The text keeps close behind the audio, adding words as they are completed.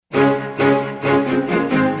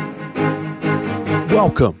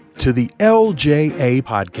Welcome to the LJA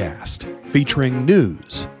Podcast, featuring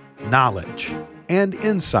news, knowledge, and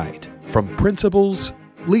insight from principals,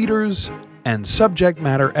 leaders, and subject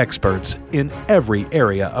matter experts in every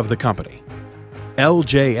area of the company.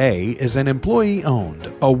 LJA is an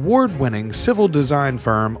employee-owned, award-winning civil design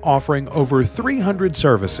firm offering over 300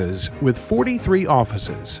 services with 43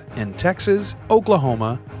 offices in Texas,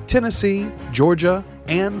 Oklahoma, Tennessee, Georgia,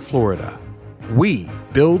 and Florida. We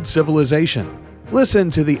build civilization.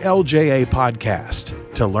 Listen to the LJA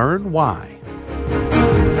Podcast to learn why.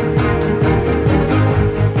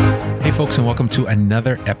 Hey folks, and welcome to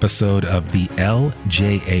another episode of the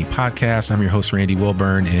LJA Podcast. I'm your host, Randy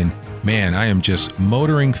Wilburn, and man, I am just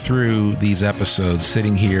motoring through these episodes,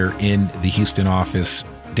 sitting here in the Houston office,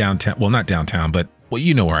 downtown. Well, not downtown, but well,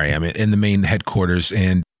 you know where I am, in the main headquarters,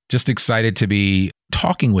 and just excited to be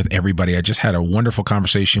talking with everybody. I just had a wonderful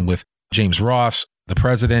conversation with James Ross, the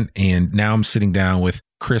president, and now I'm sitting down with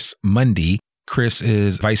Chris Mundy. Chris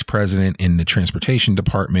is vice president in the transportation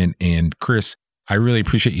department, and Chris, I really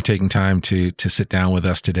appreciate you taking time to sit down with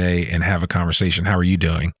us today and have a conversation. How are you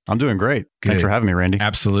doing? I'm doing great. Good. Thanks for having me, Randy.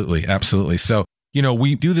 Absolutely. Absolutely. So, you know,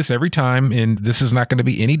 we do this every time, and this is not going to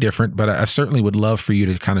be any different, but I certainly would love for you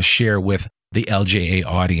to kind of share with the LJA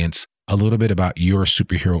audience a little bit about your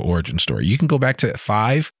superhero origin story. You can go back to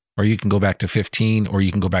 5, or you can go back to 15, or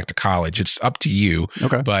you can go back to college. It's up to you.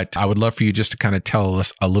 Okay. But I would love for you just to kind of tell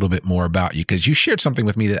us a little bit more about you, because you shared something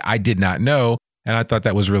with me that I did not know. And I thought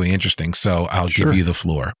that was really interesting. So I'll give you the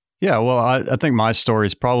floor. Yeah, well, I think my story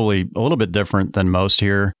is probably a little bit different than most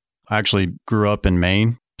here. I actually grew up in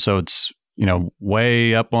Maine. So it's, you know,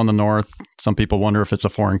 way up on the north. Some people wonder if it's a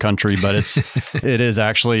foreign country, but it is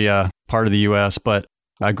actually part of the U.S. But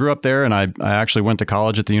I grew up there, and I actually went to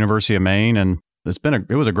college at the University of Maine. And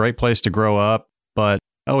it was a great place to grow up. But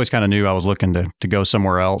I always kind of knew I was looking to go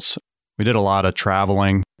somewhere else. We did a lot of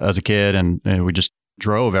traveling as a kid, and we just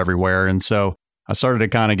drove everywhere. And so I started to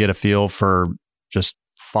kind of get a feel for just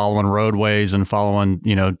following roadways and following,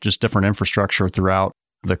 you know, just different infrastructure throughout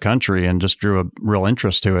the country, and just drew a real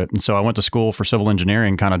interest to it. And so I went to school for civil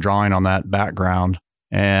engineering, kind of drawing on that background.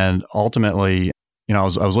 And ultimately, you know,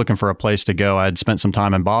 I was looking for a place to go. I had spent some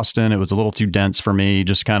time in Boston. It was a little too dense for me,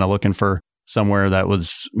 just kind of looking for somewhere that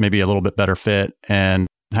was maybe a little bit better fit, and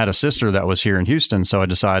had a sister that was here in Houston. So I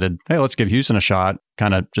decided, hey, let's give Houston a shot.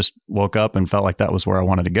 Kind of just woke up and felt like that was where I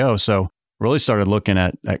wanted to go. So really started looking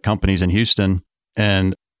at companies in Houston,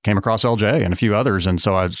 and came across LJA and a few others. And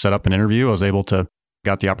so I set up an interview. I was able to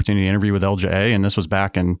got the opportunity to interview with LJA. And this was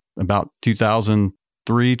back in about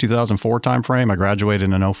 2003, 2004 timeframe. I graduated in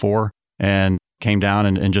 2004 and came down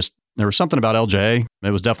and just, there was something about LJA.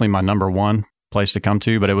 It was definitely my number one place to come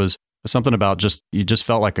to, but it was something about you just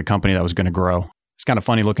felt like a company that was going to grow. It's kind of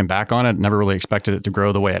funny looking back on it. Never really expected it to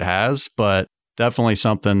grow the way it has, but definitely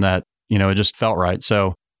something that, you know, it just felt right.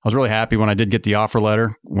 So I was really happy when I did get the offer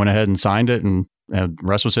letter, went ahead and signed it, and the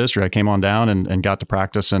rest was history. I came on down and got to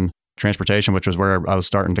practice in transportation, which was where I was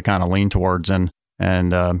starting to kind of lean towards. And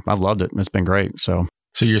I've loved it. It's been great. So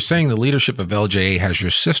you're saying the leadership of LJA has your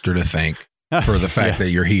sister to thank for the fact that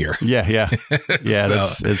you're here. Yeah. Yeah.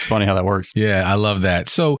 It's funny how that works. Yeah. I love that.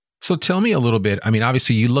 So tell me a little bit. I mean,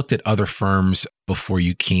 obviously you looked at other firms before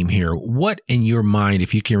you came here. What in your mind,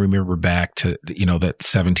 if you can remember back to, you know, that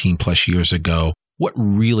 17 plus years ago, what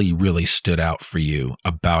really, really stood out for you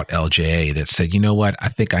about LJA that said, you know what, I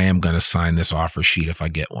think I am going to sign this offer sheet if I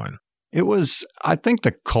get one? It was, I think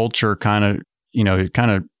the culture kind of, you know, it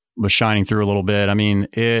kind of was shining through a little bit. I mean,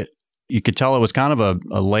 you could tell it was kind of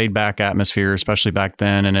a laid back atmosphere, especially back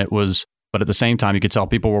then. And but at the same time, you could tell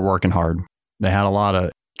people were working hard. They had a lot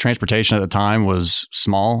of transportation at the time was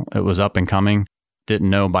small. It was up and coming.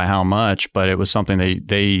 Didn't know by how much, but it was something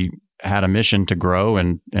they had a mission to grow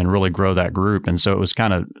and really grow that group. And so it was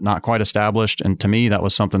kind of not quite established. And to me, that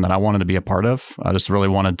was something that I wanted to be a part of. I just really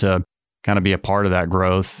wanted to kind of be a part of that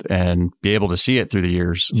growth and be able to see it through the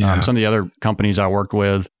years. Yeah. Some of the other companies I worked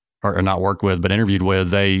with, or not worked with, but interviewed with,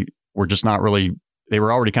 they were just not really, they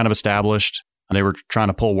were already kind of established. They were trying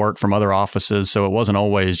to pull work from other offices. So it wasn't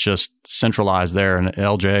always just centralized there. And at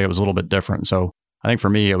LJA, it was a little bit different. So I think for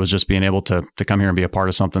me, it was just being able to come here and be a part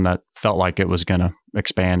of something that felt like it was going to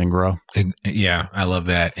expand and grow. Yeah, I love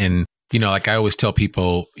that. And, you know, like I always tell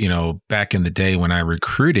people, you know, back in the day when I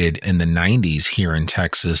recruited in the 90s here in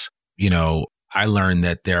Texas, you know, I learned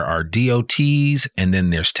that there are DOTs and then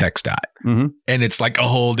there's TxDOT. Mm-hmm. And it's like a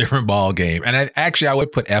whole different ball game. And I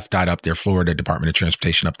would put FDOT up there, Florida Department of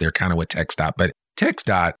Transportation up there, kind of with TxDOT. But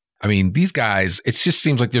TxDOT, I mean, these guys, it just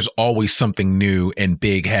seems like there's always something new and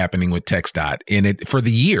big happening with TxDOT in it for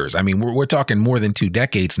the years. I mean, we're talking more than 2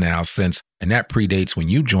 decades now since, and that predates when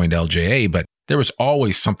you joined LJA, but there was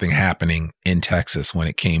always something happening in Texas when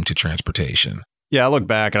it came to transportation. Yeah, I look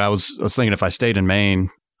back and I was thinking if I stayed in Maine,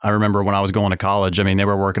 I remember when I was going to college, I mean, they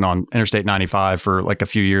were working on Interstate 95 for like a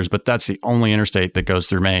few years, but that's the only interstate that goes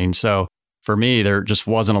through Maine. So for me, there just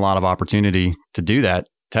wasn't a lot of opportunity to do that.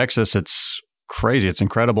 Texas, it's crazy. It's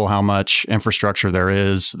incredible how much infrastructure there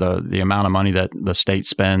is, the amount of money that the state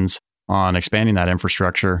spends on expanding that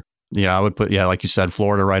infrastructure. Yeah, I would put, like you said,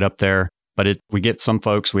 Florida right up there. But we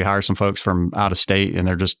hire some folks from out of state, and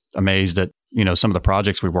they're just amazed at, some of the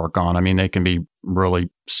projects we work on. I mean, they can be really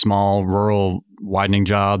small, rural widening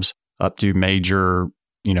jobs up to major,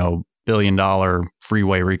 billion-dollar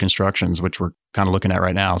freeway reconstructions, which we're kind of looking at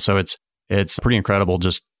right now. So it's pretty incredible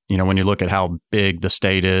just, when you look at how big the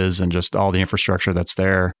state is and just all the infrastructure that's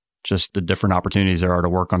there, just the different opportunities there are to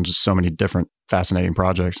work on just so many different fascinating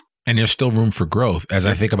projects. And there's still room for growth. As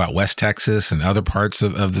I think about West Texas and other parts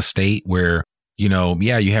of the state where, you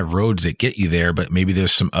have roads that get you there, but maybe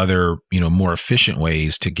there's some other, more efficient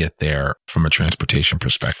ways to get there from a transportation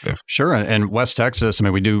perspective. Sure. And West Texas, I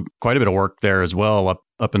mean, we do quite a bit of work there as well,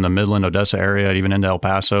 up in the Midland, Odessa area, even into El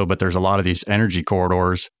Paso. But there's a lot of these energy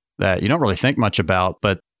corridors that you don't really think much about,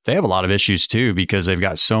 but they have a lot of issues too, because they've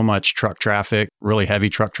got so much truck traffic, really heavy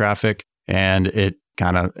truck traffic, and it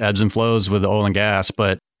kind of ebbs and flows with the oil and gas,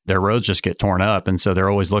 but their roads just get torn up. And so they're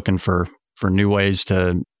always looking for new ways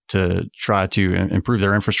to try to improve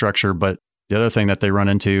their infrastructure. But the other thing that they run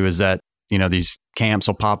into is that, these camps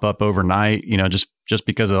will pop up overnight, just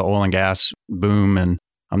because of the oil and gas boom, and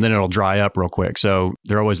then it'll dry up real quick. So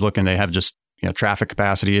they're always looking, they have just, traffic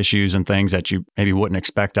capacity issues and things that you maybe wouldn't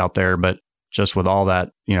expect out there. But just with all that,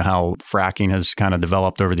 how fracking has kind of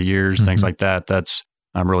developed over the years, things like that, that's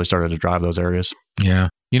really started to drive those areas. Yeah.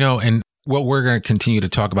 And well, we're going to continue to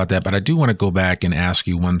talk about that, but I do want to go back and ask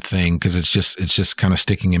you one thing, because it's just kind of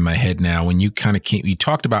sticking in my head now. When you kind of came, you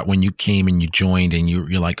talked about when you came and you joined, and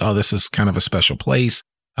you're like, oh, this is kind of a special place.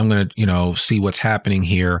 I'm going to, see what's happening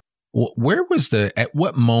here. Where was at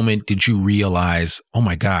what moment did you realize, oh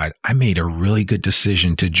my God, I made a really good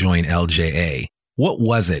decision to join LJA? What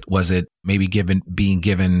was it? Was it maybe being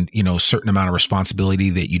given, a certain amount of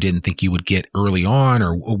responsibility that you didn't think you would get early on?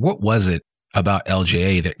 Or what was it about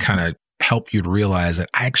LJA that kind of help you to realize that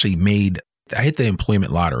I hit the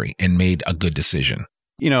employment lottery and made a good decision?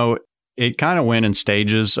 It kind of went in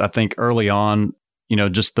stages. I think early on,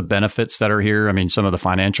 just the benefits that are here. I mean, some of the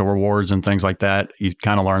financial rewards and things like that, you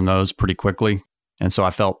kind of learn those pretty quickly. And so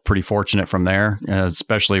I felt pretty fortunate from there,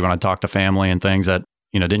 especially when I talked to family and things that,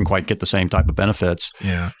 didn't quite get the same type of benefits.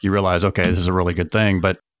 Yeah. You realize, okay, this is a really good thing.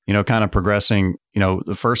 But, kind of progressing,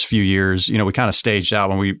 the first few years, we kind of staged out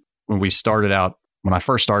when we started out. When I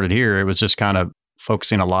first started here, it was just kind of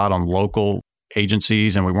focusing a lot on local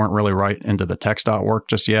agencies, and we weren't really right into the TxDOT work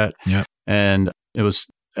just yet. Yeah. And it was,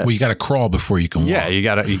 you got to crawl before you can walk. Yeah, you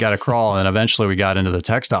got to crawl. And eventually we got into the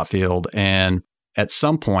TxDOT field. And at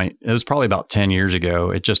some point, it was probably about 10 years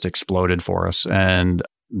ago, it just exploded for us. And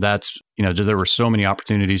that's, there were so many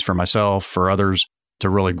opportunities for myself, for others to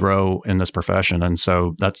really grow in this profession. And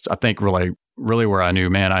so that's, I think, really where I knew,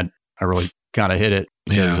 man, I really kind of hit it,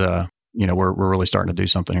 because, we're really starting to do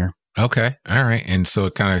something here. Okay. All right. And so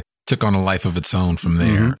it kind of took on a life of its own from there.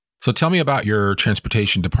 Mm-hmm. So tell me about your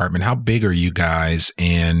transportation department. How big are you guys?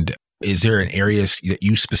 And is there an area that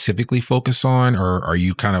you specifically focus on, or are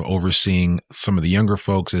you kind of overseeing some of the younger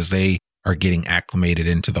folks as they are getting acclimated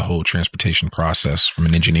into the whole transportation process from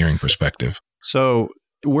an engineering perspective? So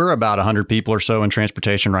we're about 100 people or so in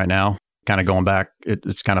transportation right now. Kind of going back,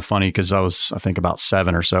 it's kind of funny because I was, I think, about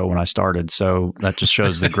 7 or so when I started. So that just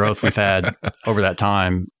shows the growth we've had over that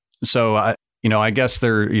time. So I guess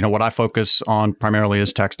what I focus on primarily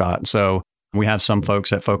is TxDOT. So we have some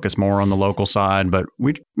folks that focus more on the local side, but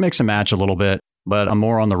we mix and match a little bit. But I'm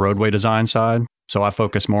more on the roadway design side. So I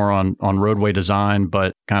focus more on roadway design,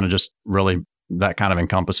 but kind of just really that kind of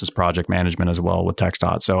encompasses project management as well with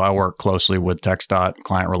TxDOT. So I work closely with TxDOT,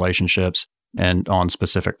 client relationships, and on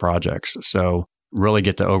specific projects. So really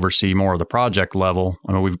get to oversee more of the project level.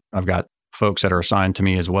 I mean, I've got folks that are assigned to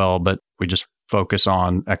me as well, but we just focus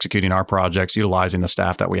on executing our projects, utilizing the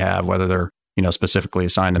staff that we have, whether they're, specifically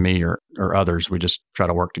assigned to me or others. We just try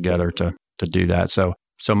to work together to do that. So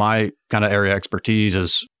my kind of area of expertise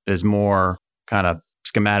is more kind of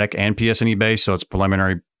schematic and PS&E based. So it's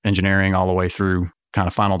preliminary engineering all the way through kind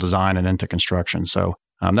of final design and into construction. So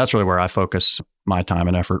that's really where I focus my time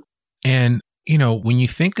and effort. And, when you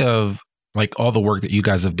think of like all the work that you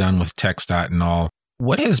guys have done with TxDOT and all,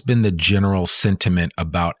 what has been the general sentiment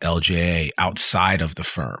about LJA outside of the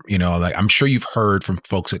firm? Like I'm sure you've heard from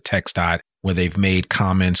folks at TxDOT where they've made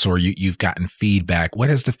comments or you've gotten feedback. What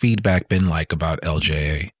has the feedback been like about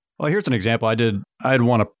LJA? Well, here's an example. I had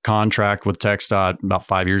won a contract with TxDOT about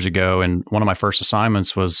 5 years ago, and one of my first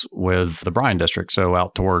assignments was with the Bryan district, so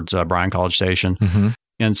out towards Bryan College Station. Mm-hmm.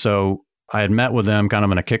 And so I had met with them kind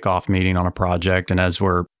of in a kickoff meeting on a project, and as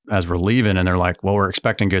we're leaving, and they're like, well, we're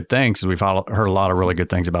expecting good things because we've heard a lot of really good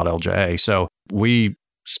things about LJA. So we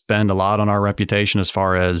spend a lot on our reputation as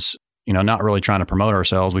far as, not really trying to promote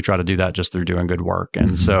ourselves. We try to do that just through doing good work.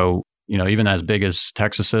 And so, even as big as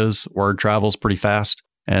Texas is, word travels pretty fast.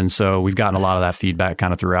 And so we've gotten a lot of that feedback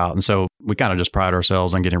kind of throughout. And so we kind of just pride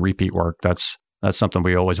ourselves on getting repeat work. That's something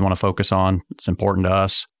we always want to focus on. It's important to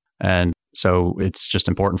us. And so it's just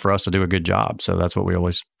important for us to do a good job. So that's what we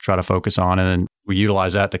always try to focus on. And then we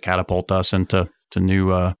utilize that to catapult us into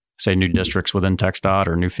new districts within TxDOT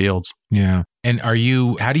or new fields. Yeah. And how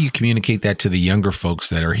do you communicate that to the younger folks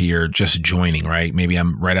that are here just joining, right? Maybe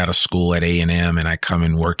I'm right out of school at A&M and I come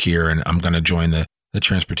and work here and I'm going to join the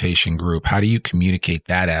transportation group. How do you communicate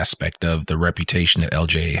that aspect of the reputation that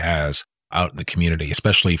LJA has out in the community,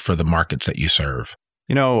 especially for the markets that you serve?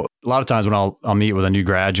 A lot of times when I'll meet with a new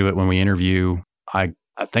graduate when we interview, I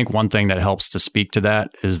think one thing that helps to speak to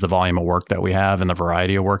that is the volume of work that we have and the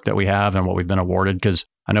variety of work that we have and what we've been awarded. Because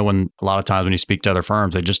I know a lot of times when you speak to other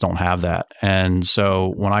firms, they just don't have that. And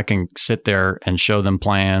so when I can sit there and show them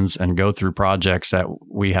plans and go through projects that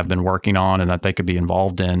we have been working on and that they could be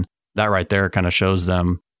involved in, that right there kind of shows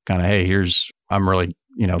them hey, I'm really,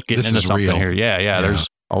 getting into something real. Here. Yeah. There's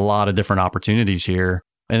a lot of different opportunities here.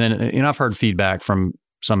 And then, I've heard feedback from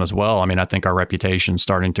some as well. I mean, I think our reputation is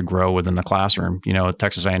starting to grow within the classroom, at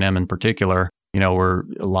Texas A&M in particular, where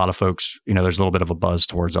a lot of folks, there's a little bit of a buzz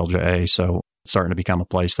towards LJA. So it's starting to become a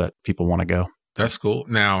place that people want to go. That's cool.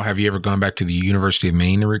 Now, have you ever gone back to the University of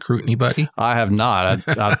Maine to recruit anybody? I have not.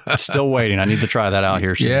 I'm still waiting. I need to try that out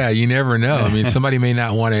here soon. Yeah, you never know. I mean, somebody may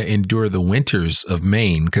not want to endure the winters of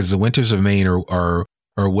Maine because the winters of Maine are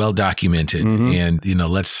well documented. Mm-hmm. And,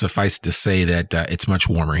 let's suffice to say that it's much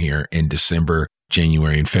warmer here in December,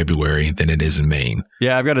 January, and February than it is in Maine.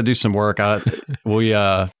 Yeah, I've got to do some work.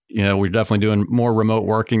 We're definitely doing more remote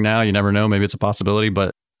working now. You never know. Maybe it's a possibility,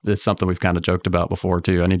 but it's something we've kind of joked about before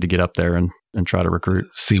too. I need to get up there and try to recruit.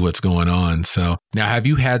 See what's going on. So now, have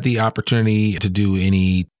you had the opportunity to do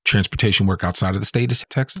any transportation work outside of the state of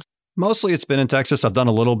Texas? Mostly it's been in Texas. I've done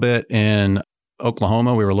a little bit in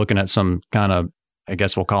Oklahoma. We were looking at some kind of, I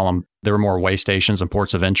guess we'll call them, there were more way stations and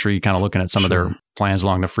ports of entry, kind of looking at some of their plans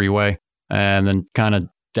along the freeway. And then kind of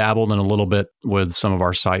dabbled in a little bit with some of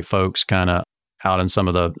our site folks, kind of out in some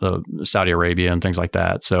of the Saudi Arabia and things like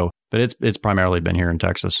that. So, but it's primarily been here in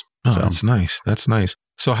Texas. Oh, That's nice. That's nice.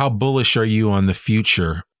 So how bullish are you on the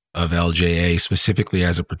future of LJA, specifically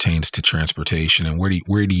as it pertains to transportation? And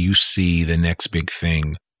where do you see the next big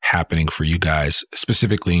thing happening for you guys,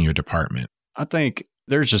 specifically in your department? I think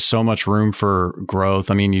there's just so much room for growth.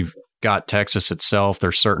 I mean, you've got Texas itself.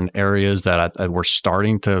 There's certain areas that we're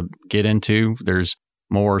starting to get into. There's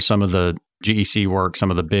more some of the GEC work,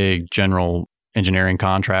 some of the big general engineering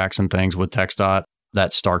contracts and things with TxDOT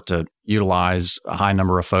that start to utilize a high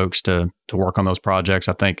number of folks to work on those projects.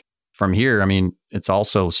 I think from here, I mean, it's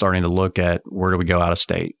also starting to look at where do we go out of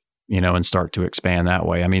state, and start to expand that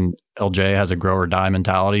way. I mean, LJ has a grow or die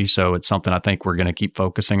mentality. So it's something I think we're going to keep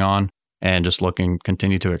focusing on and just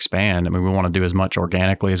continue to expand. I mean, we want to do as much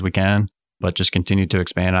organically as we can, but just continue to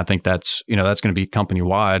expand. I think that's going to be company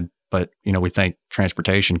wide, but, we think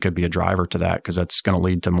transportation could be a driver to that because that's going to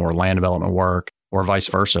lead to more land development work or vice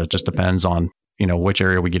versa. It just depends on, which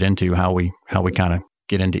area we get into, how we kind of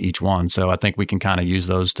get into each one. So I think we can kind of use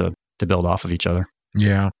those to build off of each other.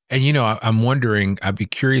 Yeah. And, I'm wondering, I'd be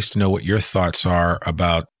curious to know what your thoughts are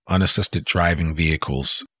about unassisted driving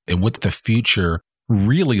vehicles and what the future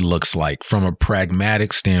really looks like from a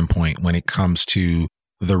pragmatic standpoint when it comes to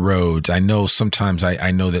the roads. I know sometimes I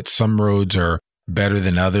know that some roads are better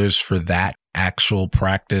than others for that actual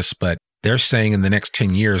practice, but they're saying in the next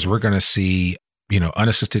 10 years, we're going to see,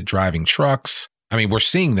 unassisted driving trucks. I mean, we're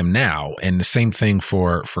seeing them now, and the same thing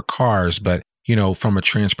for cars, but from a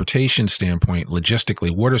transportation standpoint,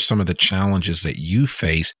 logistically, what are some of the challenges that you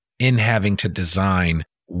face in having to design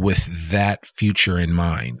with that future in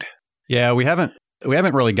mind? Yeah, we haven't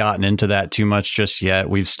really gotten into that too much just yet.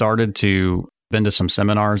 We've started to been to some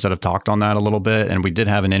seminars that have talked on that a little bit, and we did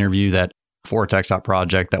have an interview that for a TxDOT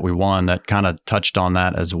project that we won that kind of touched on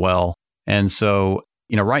that as well. And so,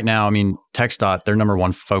 right now, I mean, TxDOT, their number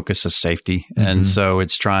one focus is safety. Mm-hmm. And so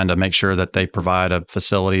it's trying to make sure that they provide a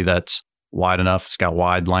facility that's wide enough. It's got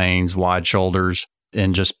wide lanes, wide shoulders,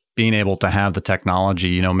 and just being able to have the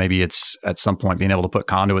technology, maybe it's at some point being able to put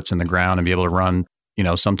conduits in the ground and be able to run,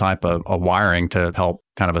 some type of wiring to help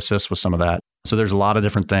kind of assist with some of that. So there's a lot of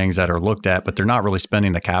different things that are looked at, but they're not really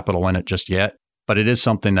spending the capital in it just yet. But it is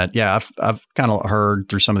something that, I've kind of heard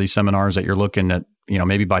through some of these seminars that you're looking at,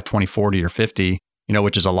 maybe by 2040 or 50,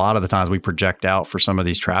 which is a lot of the times we project out for some of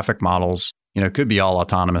these traffic models, it could be all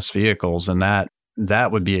autonomous vehicles. And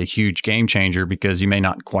that would be a huge game changer because you may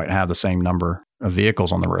not quite have the same number of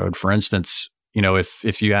vehicles on the road. For instance,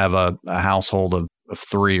 if you have a household of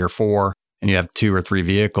 3 or 4 and you have 2 or 3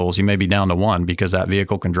 vehicles, you may be down to 1 because that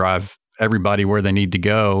vehicle can drive everybody where they need to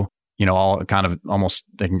go, all kind of almost,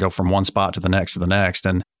 they can go from one spot to the next.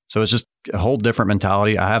 And so it's just a whole different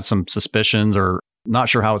mentality. I have some suspicions or not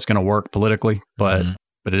sure how it's going to work politically, but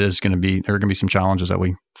it is going to be, there are going to be some challenges that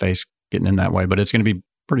we face getting in that way, but it's going to be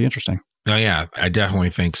pretty interesting. Oh yeah, I definitely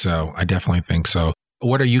think so.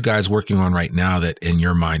 What are you guys working on right now that in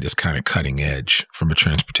your mind is kind of cutting edge from a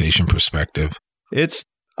transportation perspective?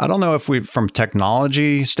 I don't know if from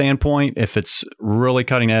technology standpoint, if it's really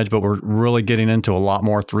cutting edge, but we're really getting into a lot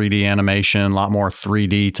more 3D animation, a lot more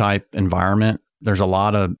 3D type environment. There's a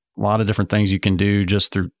lot of different things you can do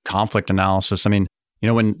just through conflict analysis. I mean,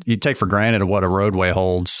 when you take for granted what a roadway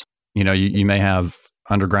holds, you may have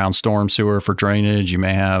underground storm sewer for drainage. You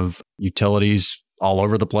may have utilities all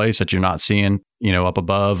over the place that you're not seeing, up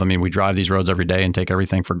above. I mean, we drive these roads every day and take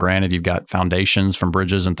everything for granted. You've got foundations from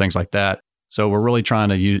bridges and things like that. So we're really trying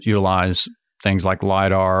to utilize things like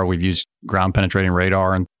LiDAR. We've used ground penetrating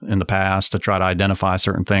radar in the past to try to identify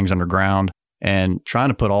certain things underground and trying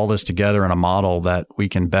to put all this together in a model that we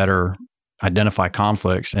can better identify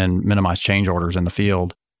conflicts and minimize change orders in the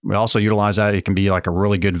field. We also utilize that. It can be like a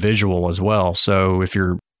really good visual as well. So if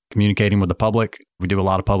you're communicating with the public, we do a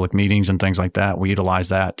lot of public meetings and things like that. We utilize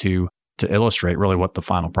that to illustrate really what the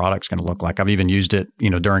final product's going to look like. I've even used it,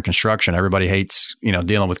 during construction. Everybody hates,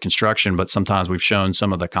 dealing with construction, but sometimes we've shown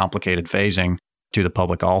some of the complicated phasing to the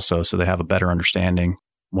public also, so they have a better understanding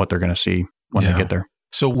what they're going to see when they get there.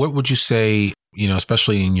 So what would you say,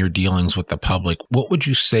 especially in your dealings with the public, what would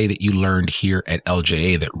you say that you learned here at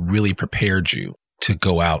LJA that really prepared you to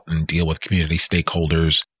go out and deal with community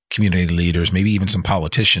stakeholders, community leaders, maybe even some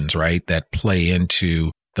politicians, right, that play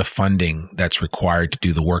into the funding that's required to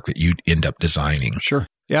do the work that you end up designing? Sure.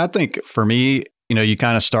 Yeah, I think for me, you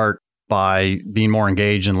kind of start by being more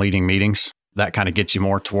engaged in leading meetings. That kind of gets you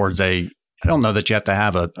more towards I don't know that you have to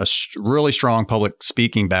have a really strong public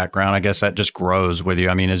speaking background. I guess that just grows with you.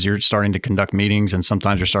 I mean, as you're starting to conduct meetings, and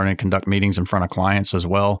sometimes you're starting to conduct meetings in front of clients as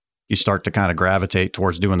well, you start to kind of gravitate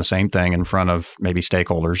towards doing the same thing in front of maybe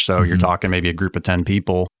stakeholders. So you're talking maybe a group of 10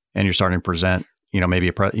 people and you're starting to present, maybe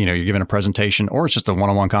you're giving a presentation, or it's just a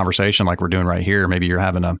one-on-one conversation like we're doing right here. Maybe you're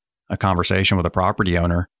having a conversation with a property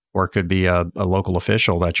owner, or it could be a local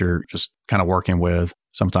official that you're just kind of working with.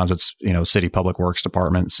 Sometimes it's, city public works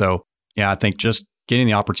department. So yeah, I think just getting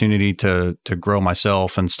the opportunity to grow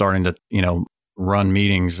myself and starting to, run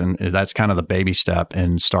meetings, and that's kind of the baby step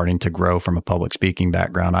in starting to grow from a public speaking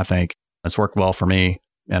background. I think it's worked well for me.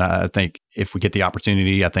 And I think if we get the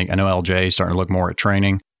opportunity, I know LJ is starting to look more at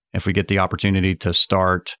training. If we get the opportunity to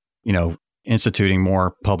start, instituting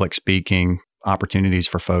more public speaking opportunities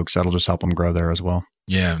for folks, that'll just help them grow there as well.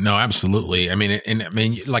 Yeah, no, absolutely. I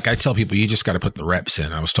mean, like I tell people, you just got to put the reps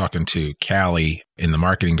in. I was talking to Callie in the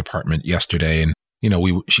marketing department yesterday, and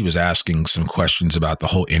she was asking some questions about the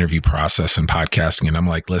whole interview process and podcasting, and I'm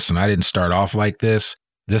like, listen, I didn't start off like this.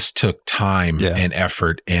 This took time and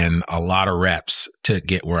effort and a lot of reps to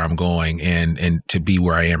get where I'm going and to be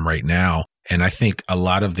where I am right now. And I think a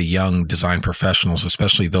lot of the young design professionals,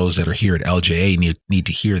 especially those that are here at LJA, need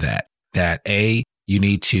to hear that you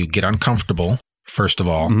need to get uncomfortable, first of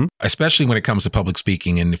all, especially when it comes to public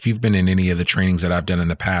speaking. And if you've been in any of the trainings that I've done in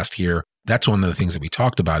the past here, that's one of the things that we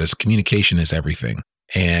talked about is communication is everything.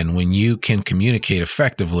 And when you can communicate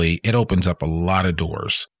effectively, it opens up a lot of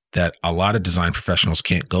doors that a lot of design professionals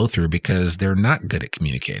can't go through because they're not good at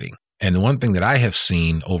communicating. And the one thing that I have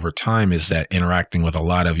seen over time is that interacting with a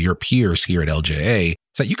lot of your peers here at LJA is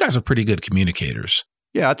that you guys are pretty good communicators.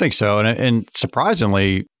 Yeah, I think so. And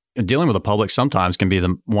surprisingly, dealing with the public sometimes can be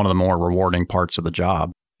one of the more rewarding parts of the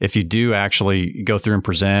job. If you do actually go through and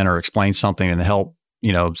present or explain something and help,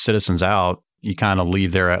 citizens out, you kind of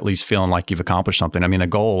leave there at least feeling like you've accomplished something. I mean, the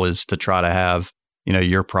goal is to try to have,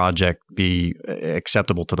 your project be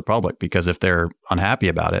acceptable to the public, because if they're unhappy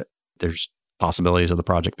about it, there's possibilities of the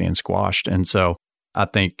project being squashed. And so I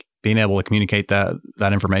think being able to communicate that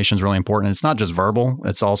information is really important. It's not just verbal,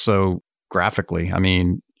 it's also graphically. I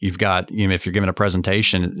mean, you've got, if you're giving a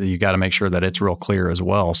presentation, you got to make sure that it's real clear as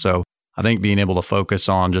well. So I think being able to focus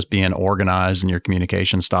on just being organized in your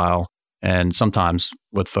communication style, and sometimes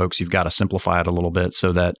with folks, you've got to simplify it a little bit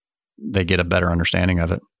so that they get a better understanding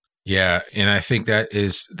of it. Yeah. And I think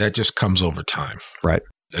that just comes over time. Right.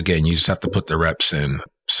 Again, you just have to put the reps in.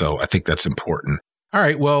 So I think that's important. All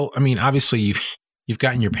right. Well, I mean, obviously you've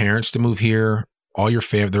gotten your parents to move here. All your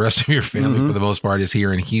the rest of your family for the most part is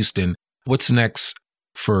here in Houston. What's next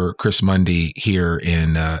for Chris Mundy here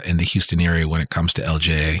in the Houston area when it comes to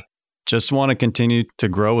LJA? Just want to continue to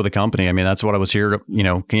grow with the company. I mean, that's what I was here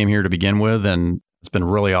to, came here to begin with. And it's been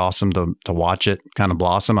really awesome to watch it kind of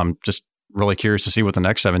blossom. I'm just really curious to see what the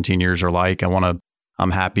next 17 years are like.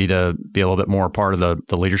 I'm happy to be a little bit more part of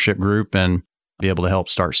the leadership group and be able to help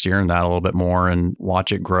start steering that a little bit more and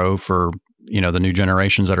watch it grow for, the new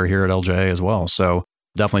generations that are here at LJA as well. So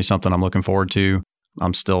definitely something I'm looking forward to. I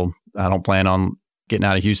don't plan on getting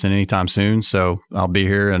out of Houston anytime soon. So I'll be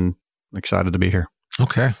here and excited to be here.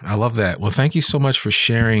 Okay. I love that. Well, thank you so much for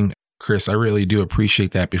sharing, Chris. I really do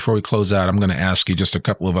appreciate that. Before we close out, I'm going to ask you just a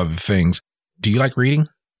couple of other things. Do you like reading?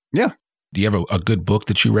 Yeah. Do you have a good book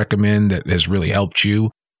that you recommend that has really helped you?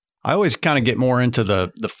 I always kind of get more into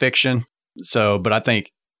the fiction. But I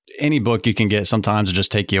think any book you can get sometimes will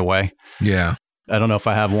just take you away. Yeah. I don't know if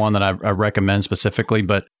I have one that I recommend specifically,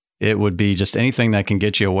 but it would be just anything that can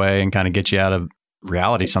get you away and kind of get you out of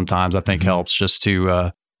reality sometimes, I think helps just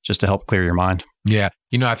to help clear your mind. Yeah.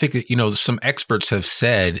 I think that, some experts have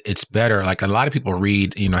said it's better. Like a lot of people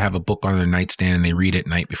read, have a book on their nightstand and they read at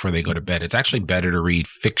night before they go to bed. It's actually better to read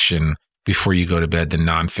fiction before you go to bed than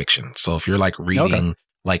nonfiction. So if you're like reading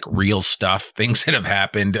like real stuff, things that have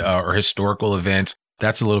happened or historical events,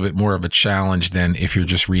 that's a little bit more of a challenge than if you're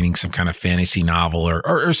just reading some kind of fantasy novel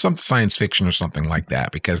or some science fiction or something like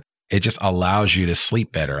that, because it just allows you to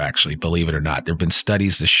sleep better, actually, believe it or not. There have been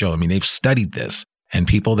studies to show, they've studied this, and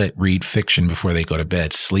people that read fiction before they go to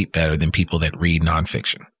bed sleep better than people that read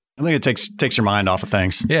nonfiction. I think it takes your mind off of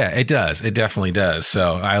things. Yeah, it does. It definitely does.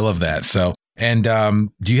 So I love that. So, and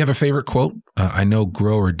do you have a favorite quote? I know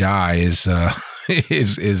 "Grow or Die" is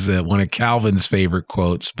one of Calvin's favorite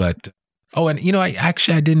quotes, but I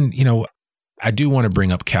didn't. I do want to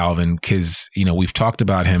bring up Calvin because we've talked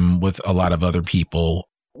about him with a lot of other people.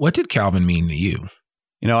 What did Calvin mean to you?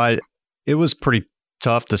 It was pretty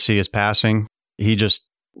tough to see his passing. He just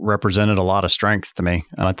represented a lot of strength to me.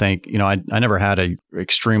 And I think, I never had a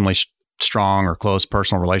extremely strong or close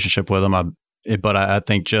personal relationship with him. But I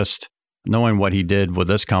think just knowing what he did with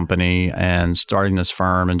this company and starting this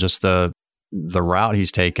firm and just the route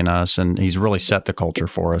he's taken us, and he's really set the culture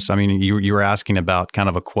for us. You were asking about kind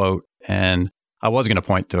of a quote, and I was going to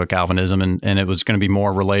point to a Calvinism, and it was going to be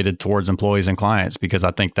more related towards employees and clients, because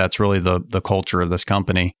I think that's really the culture of this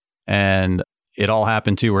company. And it all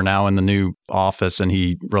happened too. We're now in the new office, and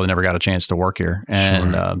he really never got a chance to work here,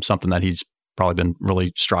 and something that he's probably been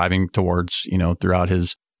really striving towards, throughout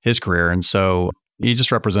his career. And so he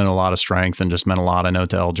just represented a lot of strength and just meant a lot, I know,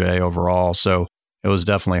 to LJ overall. So it was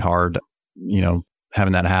definitely hard,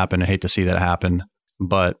 having that happen. I hate to see that happen,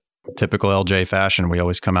 but typical LJ fashion, we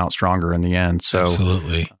always come out stronger in the end. So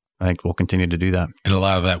absolutely. I think we'll continue to do that. And a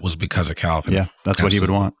lot of that was because of Calvin. Yeah, that's what he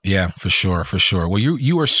would want. Yeah, for sure. Well,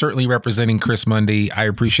 you are certainly representing Chris Mundy. I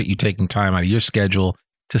appreciate you taking time out of your schedule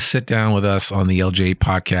to sit down with us on the LJA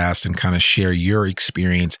podcast and kind of share your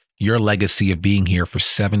experience, your legacy of being here for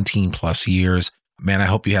 17 plus years. Man, I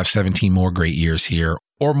hope you have 17 more great years here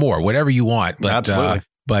or more, whatever you want. But, absolutely.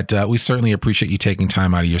 But we certainly appreciate you taking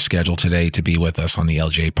time out of your schedule today to be with us on the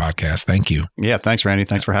LJA podcast. Thank you. Yeah, thanks, Randy.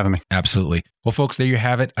 Thanks for having me. Absolutely. Well, folks, there you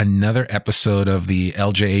have it. Another episode of the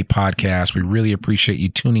LJA podcast. We really appreciate you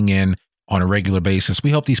tuning in on a regular basis.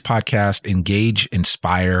 We hope these podcasts engage,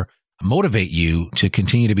 inspire, motivate you to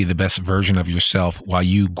continue to be the best version of yourself while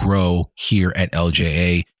you grow here at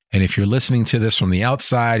LJA. And if you're listening to this from the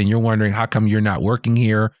outside and you're wondering how come you're not working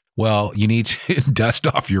here, well, you need to dust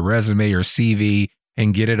off your resume or CV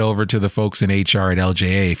and get it over to the folks in HR at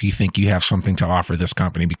LJA if you think you have something to offer this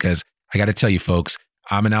company. Because I got to tell you, folks,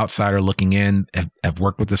 I'm an outsider looking in. I've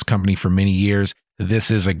worked with this company for many years. This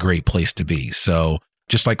is a great place to be. So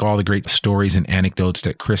just like all the great stories and anecdotes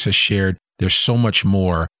that Chris has shared, there's so much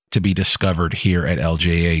more to be discovered here at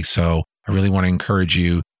LJA. So I really want to encourage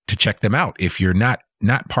you to check them out. If you're not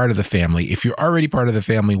part of the family, if you're already part of the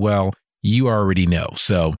family, well, you already know.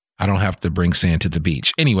 So I don't have to bring sand to the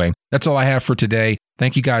beach. Anyway, that's all I have for today.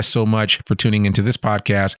 Thank you guys so much for tuning into this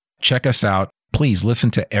podcast. Check us out. Please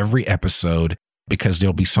listen to every episode because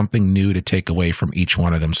there'll be something new to take away from each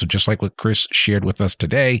one of them. So just like what Chris shared with us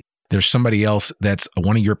today, there's somebody else that's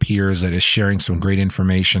one of your peers that is sharing some great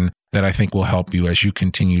information that I think will help you as you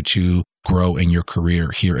continue to grow in your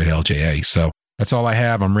career here at LJA. So that's all I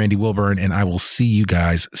have. I'm Randy Wilburn, and I will see you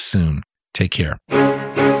guys soon. Take care.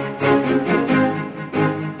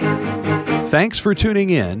 Thanks for tuning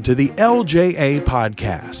in to the LJA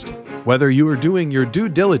Podcast. Whether you are doing your due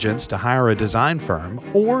diligence to hire a design firm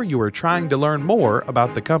or you are trying to learn more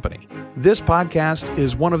about the company, this podcast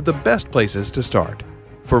is one of the best places to start.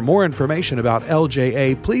 For more information about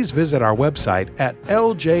LJA, please visit our website at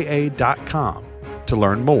lja.com to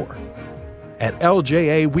learn more. At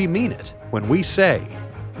LJA, we mean it when we say,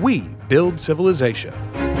 we build civilization.